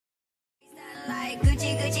like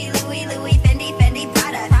Gucci, Gucci, Louis, Louis, Fendi, Fendi,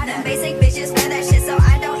 Prada. Them basic bitches wear that shit, so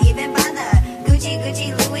I don't even bother. Gucci,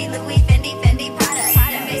 Gucci, Louis, Louis, Fendi, Fendi, Prada.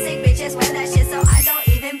 Them basic bitches wear that shit, so I don't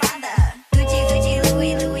even bother. Gucci, Gucci,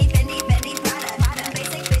 Louis, Louis, Fendi, Fendi, Prada. Them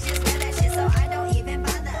basic bitches wear that shit, so I don't even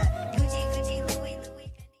bother. Gucci, Gucci, Louis,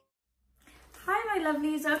 Louis, Fendi. Hi my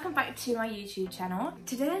lovelies, welcome back to my YouTube channel.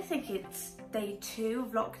 Today I think it's day 2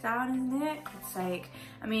 of lockdown, isn't it? God's sake.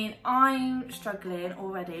 I mean, I'm struggling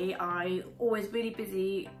already. I always really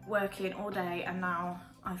busy working all day, and now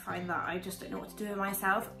I find that I just don't know what to do with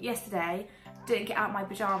myself. Yesterday, didn't get out my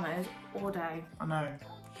pyjamas all day. I know,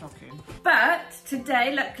 shocking. But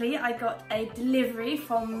today, luckily, I got a delivery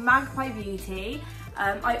from Magpie Beauty.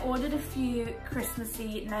 I ordered a few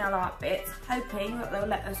Christmassy nail art bits, hoping that they'll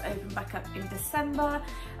let us open back up in December.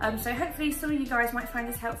 So hopefully some of you guys might find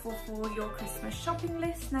this helpful for your Christmas shopping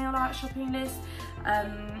list, nail art shopping list.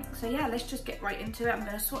 So yeah, let's just get right into it. I'm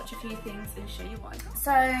going to swatch a few things and show you what I got.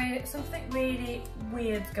 So something really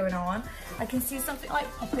weird going on. I can see something like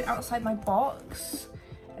popping outside my box.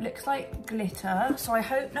 It looks like glitter, so I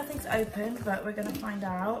hope nothing's open, but we're going to find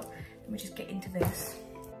out. Let me just get into this.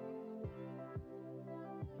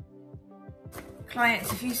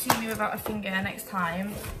 Clients, if you see me without a finger next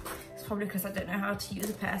time, it's probably because I don't know how to use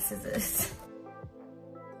a pair of scissors.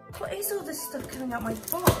 What is all this stuff coming out my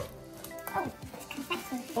box?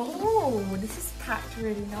 Oh, this is packed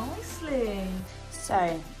really nicely.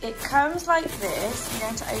 So, it comes like this. I'm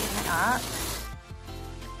going to open it up.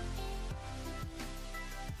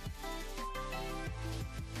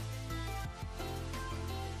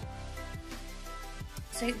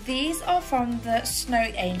 So these are from the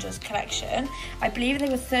Snow Angels collection. I believe they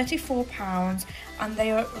were £34 and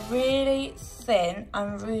they are really thin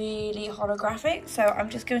and really holographic. So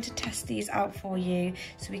I'm just going to test these out for you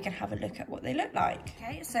so we can have a look at what they look like.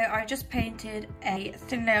 Okay, so I just painted a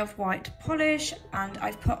thin layer of white polish and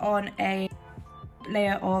I've put on a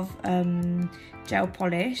layer of gel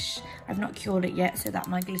polish. I've not cured it yet so that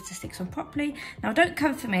my glitter sticks on properly. Now don't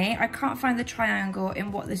come for me, I can't find the triangle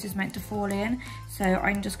in what this is meant to fall in, so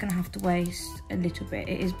I'm just gonna have to waste a little bit.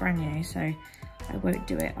 It is brand new, so I won't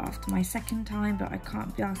do it after my second time, but I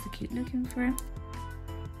can't be asked to keep looking for it.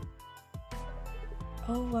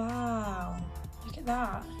 Oh wow, look at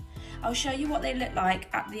that. I'll show you what they look like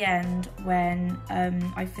at the end when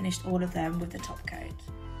I finished all of them with the top coat.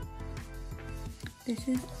 This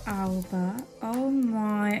is Alba. Oh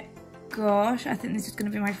my gosh, I think this is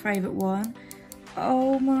going to be my favourite one.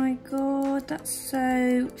 Oh my god, that's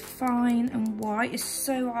so fine and white. It's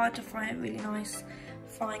so hard to find really nice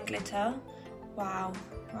fine glitter. Wow,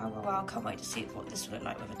 wow, wow, wow. Can't wait to see what this will look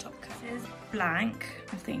like with a top coat. This is Blank.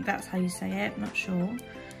 I think that's how you say it, I'm not sure.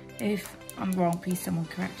 If I'm wrong, please someone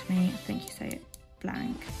correct me. I think you say it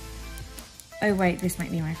Blank. Oh wait, this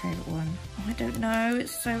might be my favourite one. Oh, I don't know,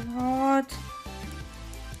 it's so hard.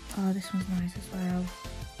 Oh, this one's nice as well.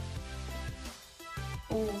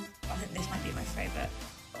 Oh, I think this might be my favourite.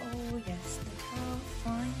 Oh yes, look how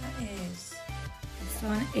fine that is. This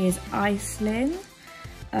one is Iceland.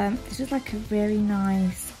 This is like a very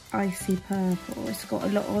nice icy purple. It's got a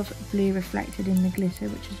lot of blue reflected in the glitter,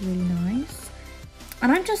 which is really nice.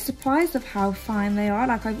 And I'm just surprised of how fine they are.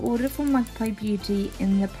 Like, I've ordered from Magpie Beauty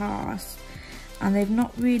in the past, and they've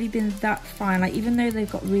not really been that fine. Like, even though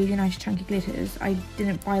they've got really nice chunky glitters, I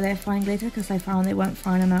didn't buy their fine glitter because I found they weren't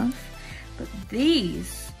fine enough. But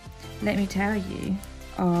these, let me tell you,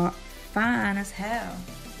 are fine as hell.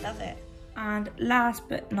 Love it. And last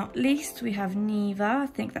but not least, we have Neva. I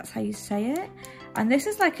think that's how you say it. And this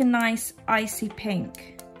is like a nice icy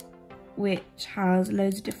pink, which has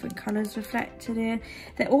loads of different colours reflected in.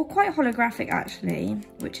 They're all quite holographic actually,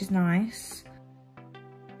 which is nice.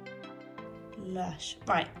 Lush.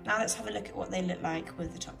 Right, now let's have a look at what they look like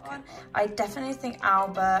with the top coat. I definitely think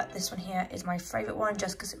Alba, this one here, is my favourite one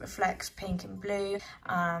just because it reflects pink and blue,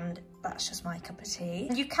 and that's just my cup of tea.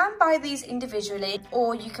 You can buy these individually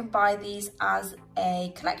or you can buy these as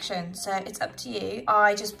a collection, so it's up to you.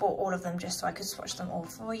 I just bought all of them just so I could swatch them all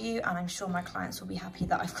for you, and I'm sure my clients will be happy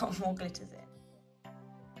that I've got more glitters in.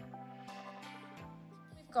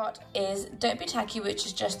 Got is Don't Be Tacky, which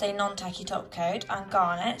is just a non-tacky top coat, and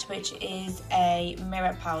Garnet, which is a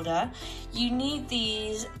mirror powder. You need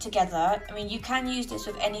these together. I mean, you can use this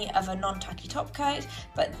with any other non-tacky top coat,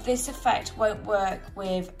 but this effect won't work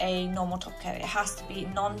with a normal top coat. It has to be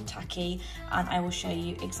non-tacky, and I will show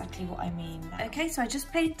you exactly what I mean now. Okay, so I just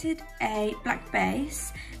painted a black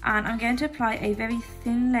base, and I'm going to apply a very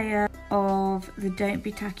thin layer of the Don't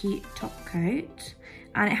Be Tacky top coat.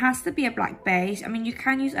 And it has to be a black base. I mean, you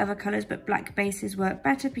can use other colours, but black bases work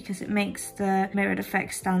better because it makes the mirrored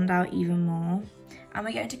effect stand out even more. and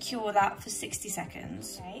we're going to cure that for 60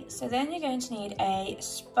 seconds. Okay, so then you're going to need a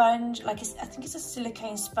sponge, like I think it's a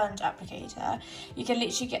silicone sponge applicator. You can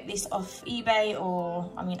literally get this off eBay or,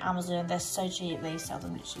 I mean, Amazon. They're so cheap, they sell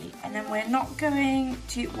them literally. And then we're not going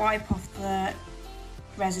to wipe off the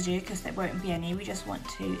residue because there won't be any. We just want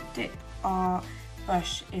to dip our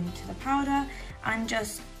brush into the powder and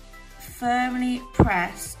just firmly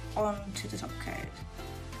press onto the top coat.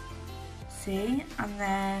 See, and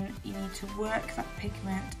then you need to work that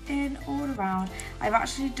pigment in all around. I've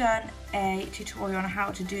actually done a tutorial on how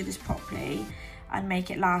to do this properly and make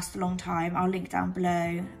it last a long time. I'll link down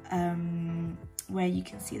below where you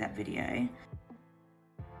can see that video.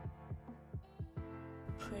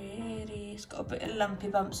 Pretty, it's got a bit of lumpy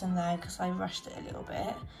bumps in there because I rushed it a little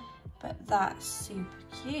bit, but that's super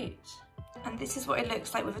cute. And this is what it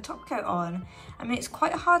looks like with a top coat on. I mean, it's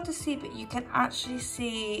quite hard to see, but you can actually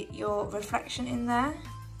see your reflection in there.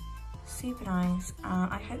 Super nice.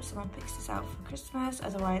 I hope someone picks this out for Christmas,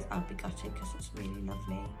 otherwise I'll be gutted because it's really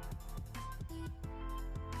lovely.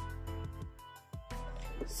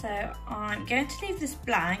 So I'm going to leave this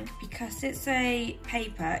blank because it's a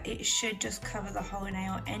paper. It should just cover the whole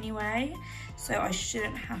nail anyway, so I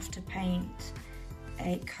shouldn't have to paint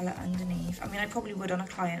a colour underneath. I mean, I probably would on a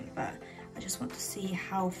client, but I just want to see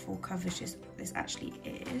how full coverage this actually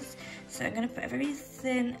is. So I'm going to put a very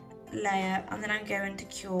thin layer and then I'm going to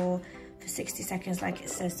cure for 60 seconds like it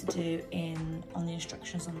says to do on the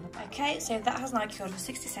instructions on the back. Okay, so that has now cured for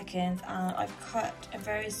 60 seconds and I've cut a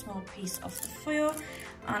very small piece off the foil,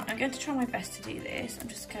 and I'm going to try my best to do this. I'm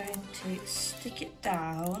just going to stick it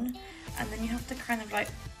down and then you have to kind of like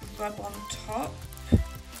rub on top.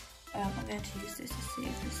 I'm going to use this to see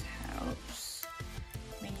if this helps.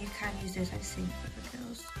 I mean, you can use this, I've seen other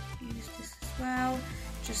girls use this as well,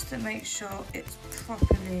 just to make sure it's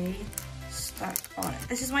properly stuck on it.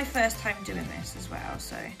 This is my first time doing this as well,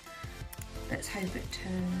 so let's hope it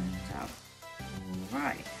turns out all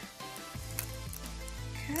right.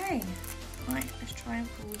 Okay, right, let's try and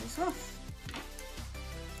pull this off.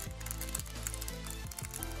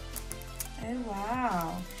 Oh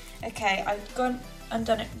wow. Okay, I've gone and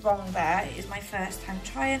done it wrong there. It is my first time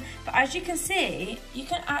trying, but as you can see, you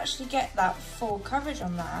can actually get that full coverage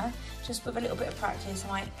on there just with a little bit of practice. I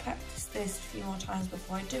might practice this a few more times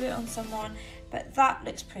before I do it on someone, but that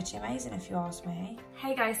looks pretty amazing if you ask me.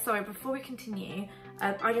 Hey guys, sorry, before we continue,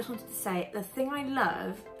 I just wanted to say the thing I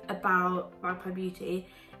love about Magpie Beauty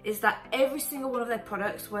is that every single one of their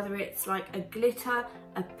products, whether it's like a glitter,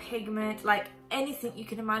 a pigment, like anything you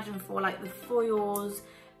can imagine for like the foils,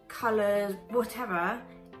 colours, whatever,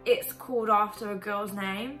 it's called after a girl's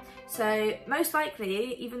name. So most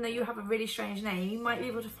likely, even though you have a really strange name, you might be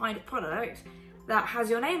able to find a product that has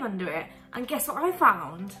your name under it. And guess what I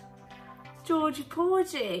found? Georgie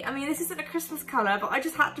Porgy. I mean, this isn't a Christmas colour, but I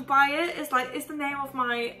just had to buy it. It's the name of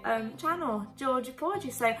my channel, Georgie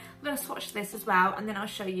Porgy. So I'm going to swatch this as well, and then I'll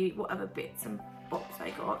show you what other bits and bobs I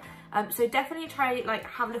got. So definitely try, like,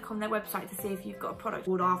 have a look on their website to see if you've got a product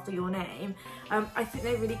called after your name. I think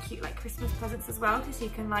they're really cute, like, Christmas presents as well, because you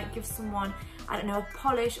can, like, give someone, I don't know, a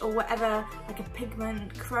polish or whatever, like a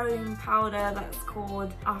pigment chrome powder that's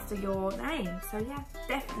called after your name. So yeah,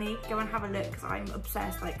 definitely go and have a look, because I'm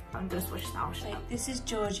obsessed. Like, I'm gonna swatch now. So this is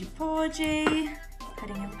Georgie Porgy,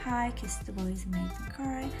 pudding and pie, kiss the boys and make them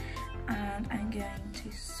cry. And I'm going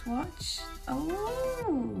to swatch.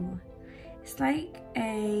 Oh, it's like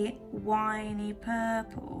a winey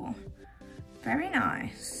purple. Very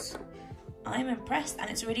nice. I'm impressed, and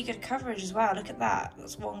it's really good coverage as well. Look at that,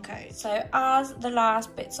 that's one coat. So as the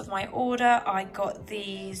last bits of my order, I got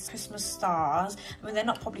these Christmas stars. I mean, they're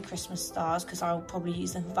not probably Christmas stars because I'll probably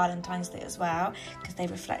use them for Valentine's Day as well, because they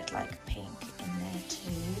reflect like pink in there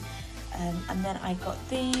too. And then I got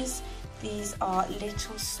these. These are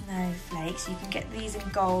little snowflakes. You can get these in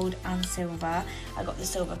gold and silver. I got the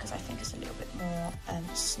silver because I think it's a little bit more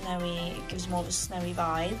snowy. It gives more of a snowy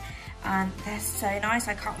vibe. And they're so nice.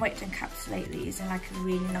 I can't wait to encapsulate these in like a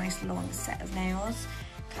really nice long set of nails.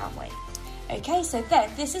 Can't wait. Okay, so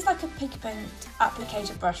then this is like a pigment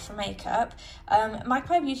applicator brush for makeup.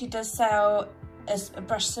 Magpie Beauty does sell a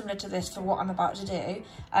brush similar to this for what I'm about to do,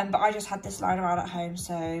 but I just had this lying around at home,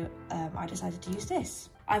 so I decided to use this.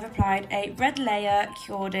 I've applied a red layer,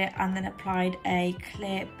 cured it, and then applied a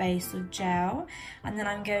clear base of gel. And then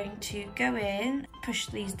I'm going to go in, push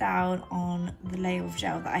these down on the layer of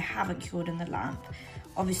gel that I haven't cured in the lamp.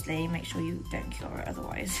 Obviously, make sure you don't cure it,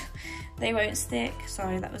 otherwise they won't stick.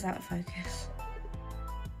 Sorry, that was out of focus.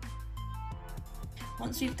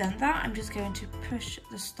 Once we've done that, I'm just going to push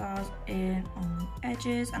the stars in on the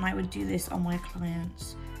edges, and I would do this on my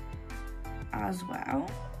clients as well.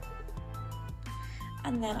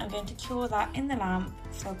 and then I'm going to cure that in the lamp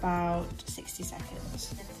for about 60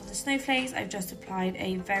 seconds. And for the snowflakes, I've just applied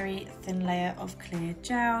a very thin layer of clear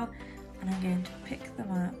gel, and I'm going to pick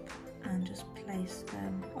them up and just place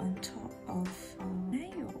them on top of our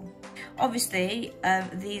nail. Obviously,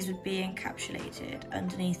 these would be encapsulated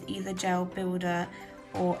underneath either gel builder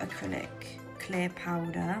or acrylic clear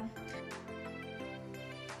powder.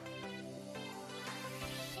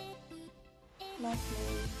 Lovely.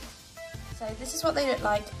 So this is what they look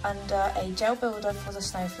like under a gel builder for the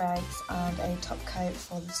snowflakes and a top coat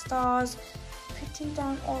for the stars. Pretty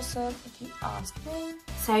damn awesome if you ask me.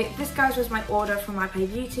 So this, guys, was my order from Magpie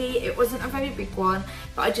Beauty. It wasn't a very big one,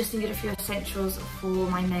 but I just needed a few essentials for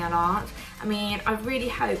my nail art. I mean, I really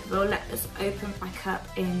hope they'll let us open back up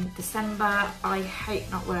in December. I hate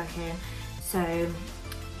not working, so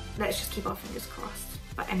let's just keep our fingers crossed.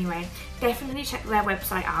 But anyway, definitely check their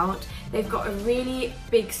website out. They've got a really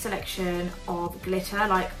big selection of glitter.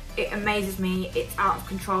 Like, it amazes me. It's out of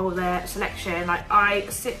control, their selection. Like, I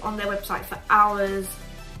sit on their website for hours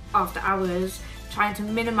after hours trying to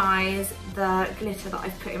minimize the glitter that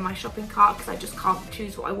I've put in my shopping cart because I just can't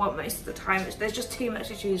choose what I want most of the time. There's just too much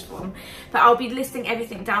to choose from. But I'll be listing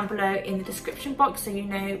everything down below in the description box so you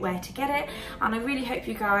know where to get it. And I really hope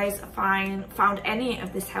you guys found any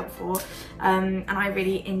of this helpful. And I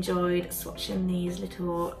really enjoyed swatching these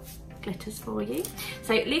little glitters for you.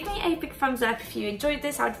 So leave me a big thumbs up if you enjoyed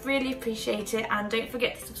this. I'd really appreciate it. And don't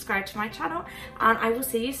forget to subscribe to my channel. And I will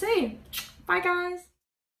see you soon. Bye, guys.